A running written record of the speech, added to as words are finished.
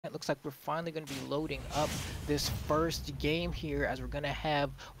It looks like we're finally going to be loading up this first game here as we're going to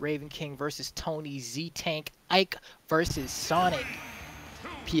have Ravenking versus TonyZTank, Ike versus Sonic.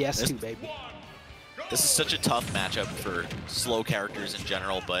 PS2, baby. This is such a tough matchup for slow characters in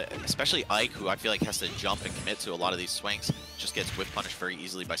general, but especially Ike, who I feel like has to jump and commit to a lot of these swings, just gets whip punished very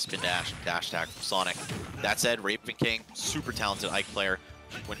easily by spin dash and dash attack from Sonic. That said, Ravenking, super talented Ike player.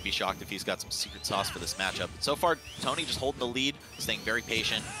 Wouldn't be shocked if he's got some secret sauce for this matchup. But so far, Tony just holding the lead, staying very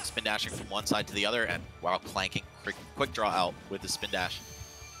patient, spin dashing from one side to the other, and wow, clanking quick draw out with the spin dash.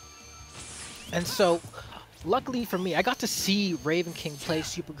 And so, luckily for me, I got to see Ravenking play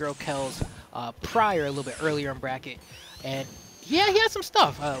Supergirl Kells prior, a little bit earlier in bracket, and yeah, he has some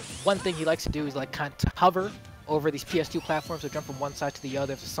stuff. One thing he likes to do is like kind of hover over these PS2 platforms, so jump from one side to the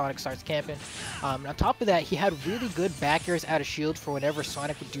other if Sonic starts camping. And on top of that, he had really good back airs out of shield for whenever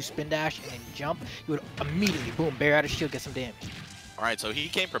Sonic would do spin dash and then jump, he would immediately, boom, bair out of shield, get some damage. Alright, so he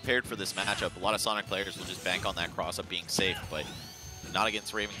came prepared for this matchup. A lot of Sonic players will just bank on that cross-up being safe, but not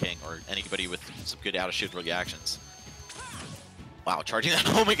against Ravenking or anybody with some good out of shield reactions. Wow, charging that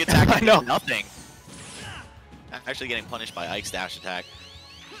homing attack I know. Nothing. Actually getting punished by Ike's dash attack.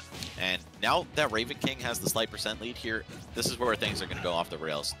 And now that Ravenking has the slight percent lead here, this is where things are going to go off the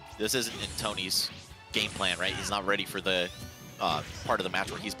rails. This isn't in Tony's game plan, right? He's not ready for the part of the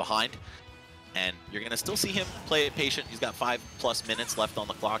match where he's behind. And you're going to still see him play it patient. He's got 5+ minutes left on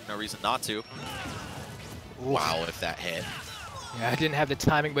the clock, no reason not to. Wow, if that hit. Yeah, I didn't have the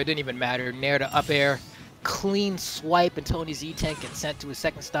timing, but it didn't even matter. Nair to up air, clean swipe, and TonyZTank gets sent to his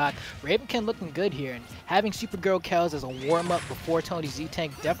second stock. Ravenking looking good here, and having Supergirl Kells as a warm-up before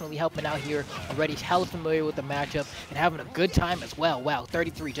TonyZTank definitely helping out here. Already hella familiar with the matchup and having a good time as well. Wow,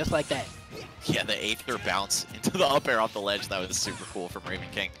 33, just like that. Yeah, the Aether bounce into the up air off the ledge, that was super cool from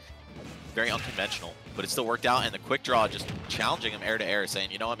Ravenking. Very unconventional, but it still worked out, and the quick draw just challenging him air to air,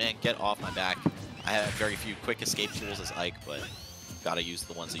 saying, you know what, man, get off my back. I have very few quick escape tools as Ike, but gotta use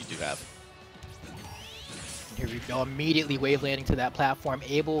the ones that you do have. Here we go, immediately wave landing to that platform,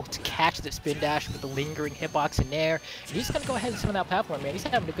 able to catch the spin dash with the lingering hitbox in Nair. And he's going to go ahead and sit on that platform, man. He's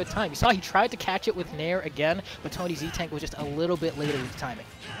having a good time. You saw he tried to catch it with Nair again, but TonyZTank was just a little bit later with the timing.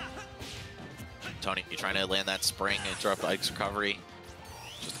 Tony, you trying to land that spring and interrupt Ike's recovery.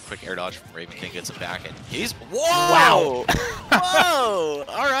 Just a quick air dodge from Ravenking, gets it back, and he's... Whoa! Wow! Whoa!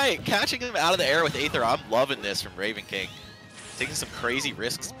 Alright, catching him out of the air with Aether. I'm loving this from Ravenking. Taking some crazy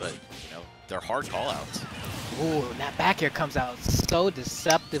risks, but, you know, they're hard call-outs. Ooh, that back air comes out so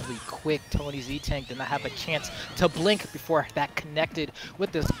deceptively quick. TonyZTank did not have a chance to blink before that connected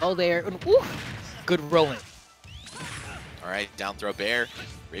with this low there. And ooh, good rolling. Alright, down throw bair.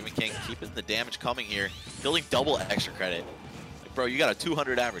 Ravenking keeping the damage coming here. Building double extra credit. Like, bro, you got a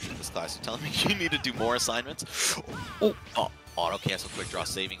 200 average in this class. You're telling me you need to do more assignments? Oh, auto cancel quick draw,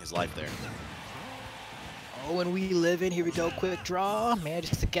 saving his life there. Oh, and we live in. Here we go, quick draw.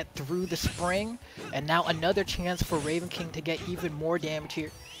 Manages to get through the spring. And now another chance for Ravenking to get even more damage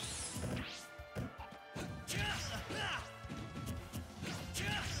here.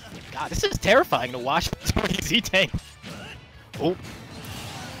 God, this is terrifying to watch TonyZTank. Oh.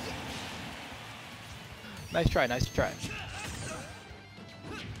 Nice try, nice try.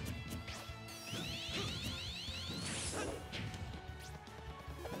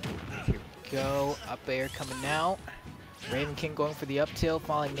 Go up air coming out. Ravenking going for the up tilt,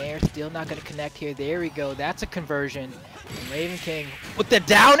 falling there, still not going to connect here. There we go, that's a conversion. And Ravenking with the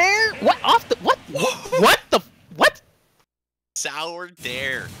down air? What off the what? Sour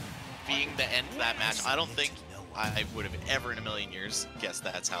dare being the end of that match. I don't think I would have ever in a million years guessed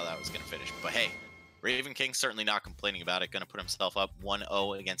that's how that was going to finish. But hey, Ravenking certainly not complaining about it. Going to put himself up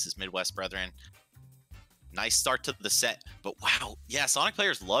 1-0 against his Midwest brethren. Nice start to the set, but wow, yeah, Sonic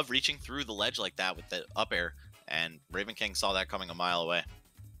players love reaching through the ledge like that with the up air, and Ravenking saw that coming a mile away.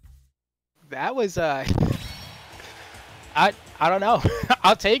 That was I don't know.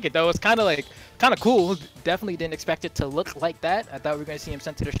 I'll take it though. It's kind of cool. Definitely didn't expect it to look like that. I thought we were going to see him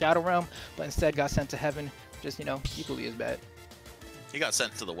sent to the Shadow Realm, but instead got sent to Heaven. Just, you know, equally as bad. He got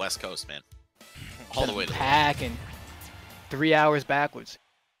sent to the West Coast, man. All the way to the pack and 3 hours backwards.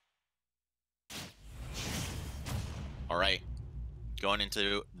 All right, going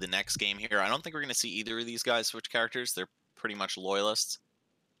into the next game here. I don't think we're going to see either of these guys switch characters. They're pretty much loyalists.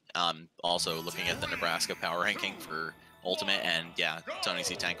 Also, looking at the Nebraska power ranking for Ultimate, and yeah,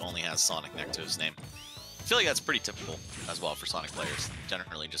 TonyZTank only has Sonic next to his name. I feel like that's pretty typical as well for Sonic players.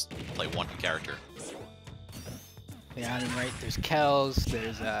 Generally, just play one character. Yeah, I mean, right, there's Kells,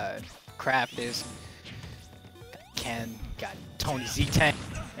 there's Craftus, got Ken, got TonyZTank.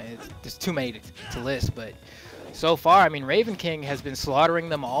 There's too many to list, but So far, I mean, Ravenking has been slaughtering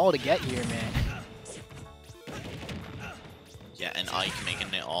them all to get here, man. Yeah, and Ike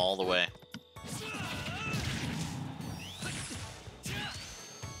making it all the way.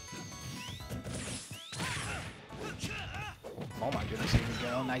 Oh my goodness, here we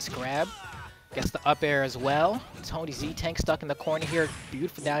go. Nice grab. Gets the up air as well. TonyZTank stuck in the corner here.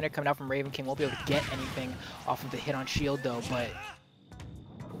 Beautiful down air coming out from Ravenking. Won't be able to get anything off of the hit on shield though, but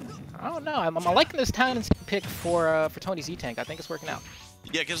I don't know. I'm liking this talent pick for TonyZTank. I think it's working out.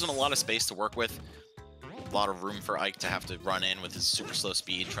 Yeah, it gives him a lot of space to work with. A lot of room for Ike to have to run in with his super slow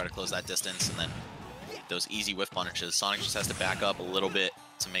speed, try to close that distance, and then those easy whiff punishes. Sonic just has to back up a little bit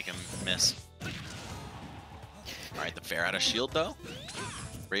to make him miss. Alright, the fair out of shield though.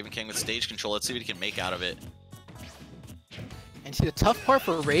 Ravenking with stage control. Let's see what he can make out of it. And see, the tough part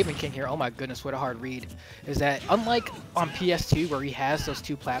for Ravenking here, oh my goodness, what a hard read, is that unlike on PS2 where he has those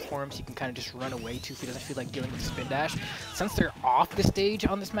two platforms he can kind of just run away to if he doesn't feel like dealing with the spin dash, since they're off the stage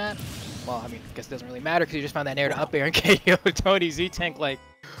on this map, well, I mean, I guess it doesn't really matter because you just found that air to up air and KO TonyZTank, like,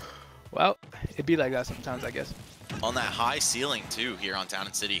 well, it'd be like that sometimes, I guess. On that high ceiling too here on Town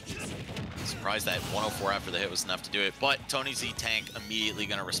and City. Surprised that 104 after the hit was enough to do it, but TonyZTank immediately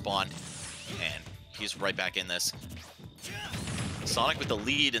going to respond, and he's right back in this. Sonic with the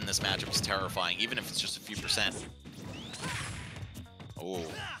lead in this matchup is terrifying, even if it's just a few percent. Oh,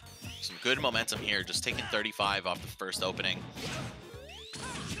 some good momentum here, just taking 35 off the first opening.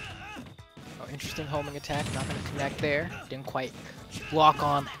 Oh, interesting homing attack, not going to connect there. Didn't quite block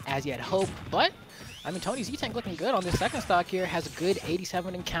on as you had hoped, but I mean, TonyZTank looking good on this second stock here. Has a good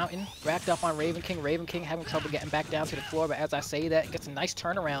 87 and counting. Racked up on Ravenking. Ravenking having trouble getting back down to the floor, but as I say that, gets a nice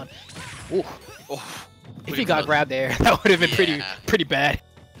turnaround. Ooh. Oh. If he got grabbed there, that would have been pretty bad.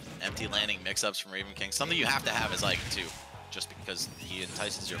 Empty landing mix-ups from Ravenking. Something you have to have is Ike too, just because he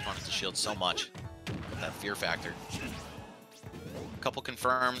entices your opponent to shield so much. That fear factor. A couple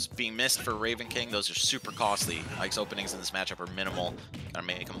confirms being missed for Ravenking. Those are super costly. Ike's openings in this matchup are minimal. Gotta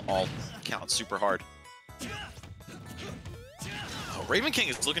make them all count super hard. Oh, Ravenking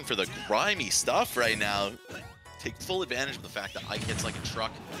is looking for the grimy stuff right now. Take full advantage of the fact that Ike hits like a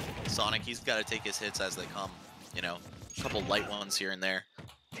truck. Sonic, he's got to take his hits as they come. You know, a couple light ones here and there.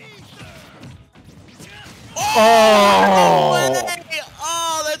 Oh! No way!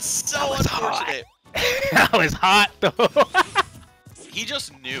 Oh, that's so unfortunate. That was hot, though. He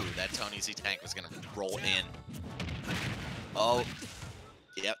just knew that TonyZTank was going to roll in. Oh,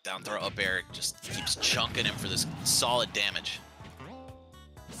 yep, down throw up air. Just keeps chunking him for this solid damage.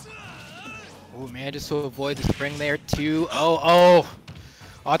 Oh man, just to avoid the spring there too. Oh,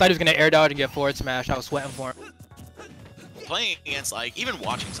 I thought he was gonna air dodge and get forward smash. I was sweating for him. Playing against like, even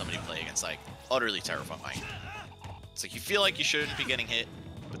watching somebody play against like, utterly terrifying. It's like you feel like you shouldn't be getting hit,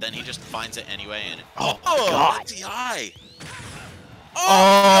 but then he just finds it anyway and God. DI.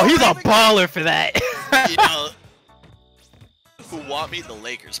 Oh, he's a baller for that. You know, who want me the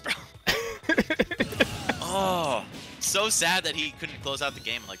Lakers, bro. Oh, so sad that he couldn't close out the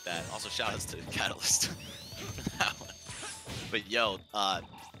game like that. Also, shoutouts to Catalyst for that one. But yo,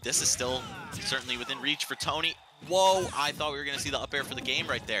 this is still certainly within reach for Tony. Whoa, I thought we were gonna see the up air for the game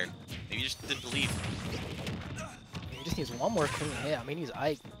right there. Maybe you just didn't believe. He just needs one more clean hit. I mean, he's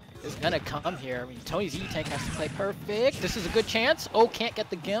Ike. Is gonna come here. I mean, TonyZTank has to play perfect. This is a good chance. Oh, can't get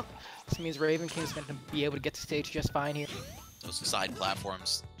the gimp. This means Ravenking's gonna be able to get to stage just fine here. Those side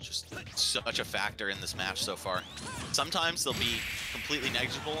platforms, just such a factor in this match so far. Sometimes they'll be completely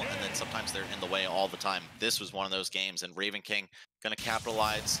negligible, and then sometimes they're in the way all the time. This was one of those games, and Ravenking gonna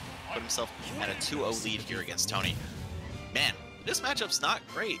capitalize, put himself at a 2-0 lead here against Tony. Man, this matchup's not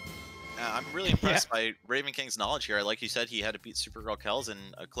great. I'm really impressed by Ravenking's knowledge here. Like you said, he had to beat Supergirl Kells in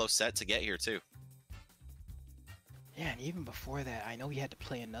a close set to get here too. Yeah, and even before that, I know he had to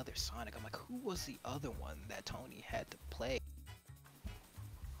play another Sonic. I'm like, who was the other one that Tony had to play?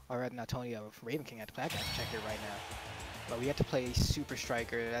 Or not Tony, Ravenking had to play. I can check it right now. But we had to play Super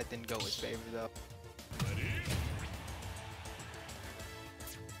Striker. That didn't go his favor though.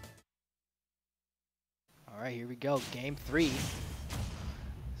 All right, here we go. Game 3.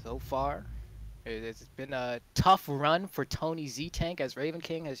 So far, it's been a tough run for TonyZTank as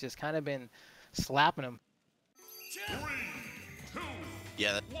Ravenking has just kind of been slapping him. 3, 2,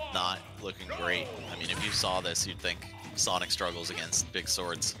 Yeah, that's not looking great. I mean, if you saw this, you'd think Sonic struggles against big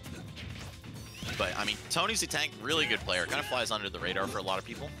swords. But, I mean, TonyZTank, really good player. Kind of flies under the radar for a lot of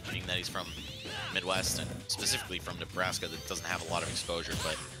people, being that he's from Midwest and specifically from Nebraska that doesn't have a lot of exposure.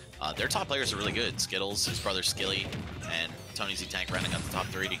 But their top players are really good. Skittles, his brother Skilly, and TonyZTank rounding out the top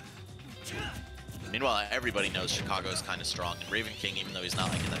 3. Meanwhile, everybody knows Chicago is kind of strong. And Ravenking, even though he's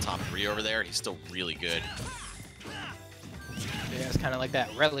not like in the top 3 over there, he's still really good. Yeah, it's kind of like that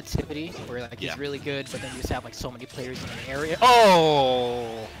relativity where like he's Yeah. really good, but then you just have like so many players in the area.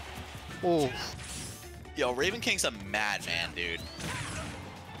 Oh! Oh! Yo, Ravenking's a madman, dude.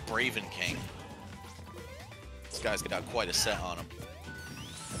 Ravenking. This guy's got quite a set on him.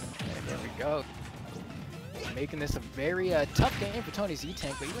 And there we go. Making this a very tough game for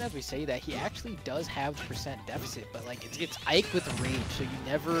TonyZTank, but even as we say that, he actually does have the percent deficit, but like it's Ike with rage, so you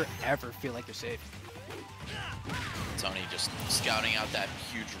never ever feel like you're safe. Tony just scouting out that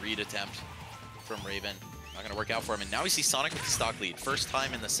huge read attempt from Raven. Not gonna work out for him, and now we see Sonic with the stock lead. First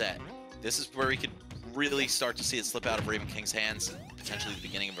time in the set. This is where we could really start to see it slip out of Ravenking's hands. Potentially the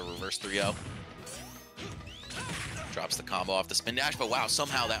beginning of a reverse 3-0. Drops the combo off the spin dash, but wow,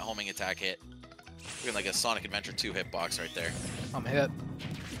 somehow that homing attack hit. Looking like a Sonic Adventure 2 hitbox right there. I'm hit.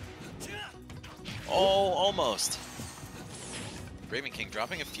 Oh, almost. Ravenking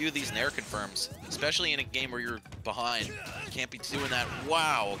dropping a few of these Nair confirms, especially in a game where you're behind. You can't be doing that.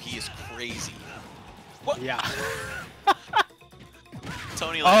 Wow, he is crazy. What? Yeah.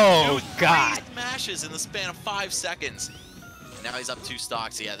 Tony, Oh, two, God. 3 smashes in the span of 5 seconds. And now he's up 2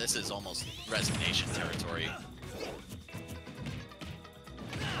 stocks. Yeah, this is almost resignation territory.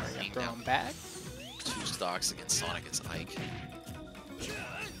 Throw him back. 2 stocks against Sonic. It's Ike.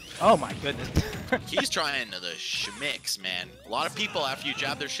 Oh my goodness. He's trying to the schmicks, man. A lot of people, after you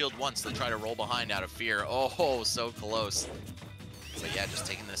jab their shield once, they try to roll behind out of fear. Oh, so close. But yeah, just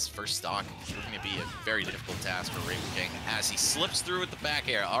taking this first stock, proving to be a very difficult task for Ravenking as he slips through with the back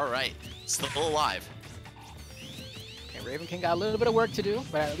air. All right, still alive. And Ravenking got a little bit of work to do,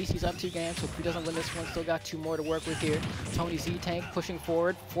 but at least he's up 2 games, so if he doesn't win this one, still got 2 more to work with here. TonyZTank pushing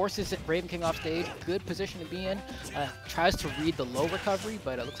forward, forces Ravenking off stage, good position to be in. Tries to read the low recovery,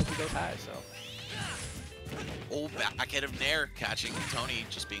 but it looks like he goes high, so. Oh, back head of Nair, catching Tony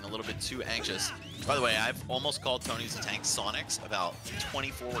just being a little bit too anxious. By the way, I've almost called TonyZTank Sonics about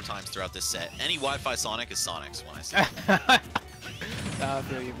 24 times throughout this set. Any Wi-Fi Sonic is Sonics when I say it. I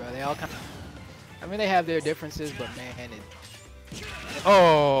feel you, bro. They all kind of... I mean, they have their differences, but man, it...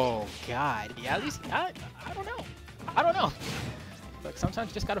 Oh, God. Yeah, at least... I don't know. I don't know. Look,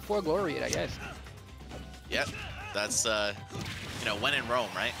 sometimes you just gotta foreglory it, I guess. Yep, that's, you know, when in Rome,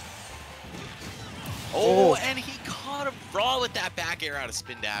 right? Oh, and he caught him raw with that back air out of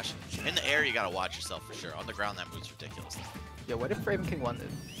spin dash. In the air, you gotta watch yourself for sure. On the ground, that move's ridiculous. Yeah, what if Ravenking won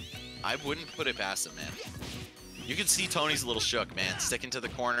this? I wouldn't put it past him, man. You can see Tony's a little shook, man. Sticking to the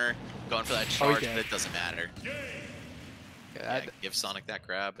corner, going for that charge, but it doesn't matter. Yeah, give Sonic that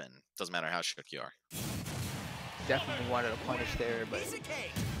grab, and it doesn't matter how shook you are. Definitely wanted a punish there, but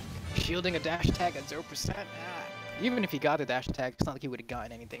shielding a dash attack at 0%. Even if he got a dash attack, it's not like he would have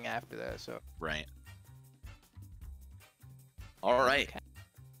gotten anything after that. So right. All right. Okay.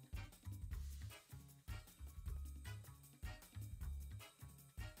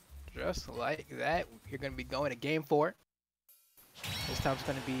 Just like that, you're going to be going to game 4. This time it's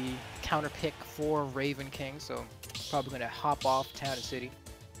going to be counter pick for Ravenking, so probably going to hop off Town and City.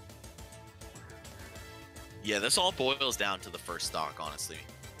 Yeah, this all boils down to the first stock, honestly.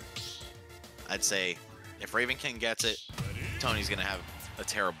 I'd say if Ravenking gets it, Tony's going to have a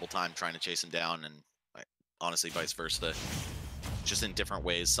terrible time trying to chase him down, and honestly, vice versa. Just in different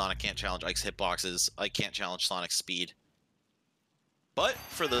ways. Sonic can't challenge Ike's hitboxes. Ike can't challenge Sonic's speed. But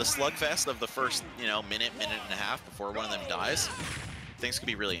for the slugfest of the first, you know, minute and a half before one of them dies, things could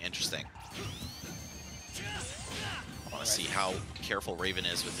be really interesting. I want to see how careful Raven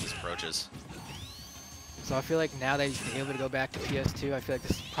is with his approaches. So I feel like now that he's able to go back to PS2, I feel like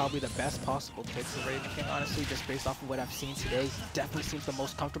this is probably the best possible pick for Ravenking, honestly, just based off of what I've seen today. He definitely seems the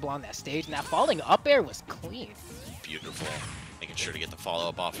most comfortable on that stage, and that falling up air was clean. Beautiful. Making sure to get the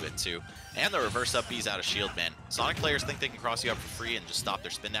follow-up off of it, too. And the reverse up B's out of shield, man. Sonic players think they can cross you up for free and just stop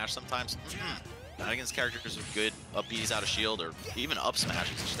their spin dash sometimes. Not against characters with good up B's out of shield or even up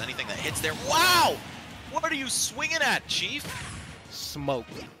smashes. Just anything that hits there. Wow! What are you swinging at, Chief? Smoke.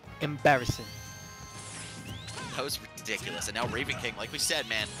 Embarrassing. That was ridiculous. And now Ravenking, like we said,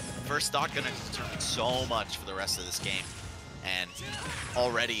 man, first stock gonna determine so much for the rest of this game. And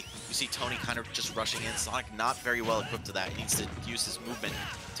already you see Tony kind of just rushing in. Sonic not very well equipped to that. He needs to use his movement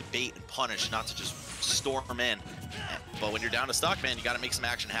to bait and punish, not to just storm in. But when you're down to stock, man, you got to make some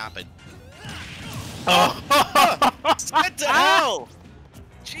action happen. Oh! What the hell?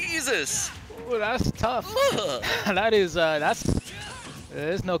 Jesus! Oh, that's tough. That is,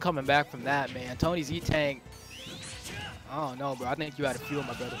 there's no coming back from that, man. TonyZTank. Oh no, bro. I think you had to feel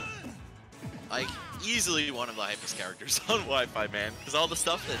my brother. Like, easily one of the hypest characters on Wi-Fi, man. Because all the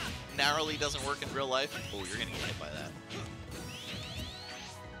stuff that narrowly doesn't work in real life, oh, you're gonna get hit by that.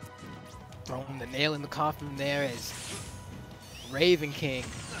 Throwing the nail in the coffin there as Ravenking,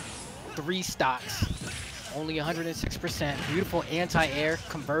 3 stocks, only 106%. Beautiful anti-air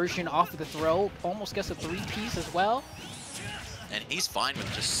conversion off of the throw. Almost gets a 3-piece as well. And he's fine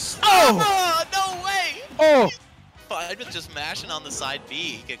with just... Oh! No way! Oh! Fine with just mashing on the side B.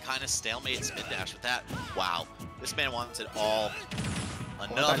 He could kind of stalemate spin dash with that. Wow. This man wants it all.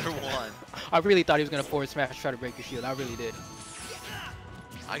 Another one. I really thought he was going to forward smash, try to break your shield. I really did.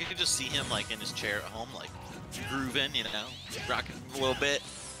 I could just see him like in his chair at home, like grooving, you know, rocking a little bit.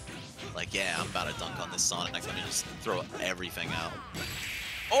 Like, yeah, I'm about to dunk on this Sonic. Let me just throw everything out.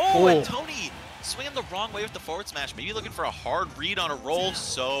 Oh, and Tony swinging the wrong way with the forward smash. Maybe looking for a hard read on a roll.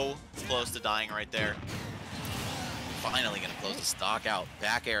 So close to dying right there. Finally gonna close the stock out.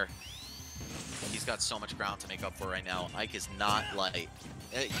 Back air. He's got so much ground to make up for right now. Ike is not light.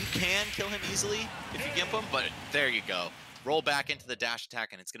 You can kill him easily if you gimp him, but there you go. Roll back into the dash attack,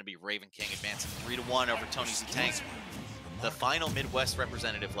 and it's going to be Ravenking advancing 3-1 over TonyZTank. The final Midwest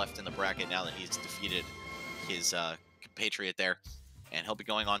representative left in the bracket now that he's defeated his compatriot there. And he'll be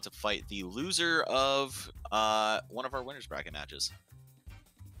going on to fight the loser of one of our winners bracket matches.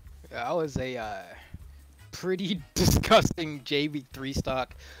 That was a pretty disgusting JV3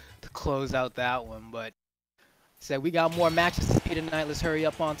 stock to close out that one. But said we got more matches to see tonight. Let's hurry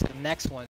up on to the next one.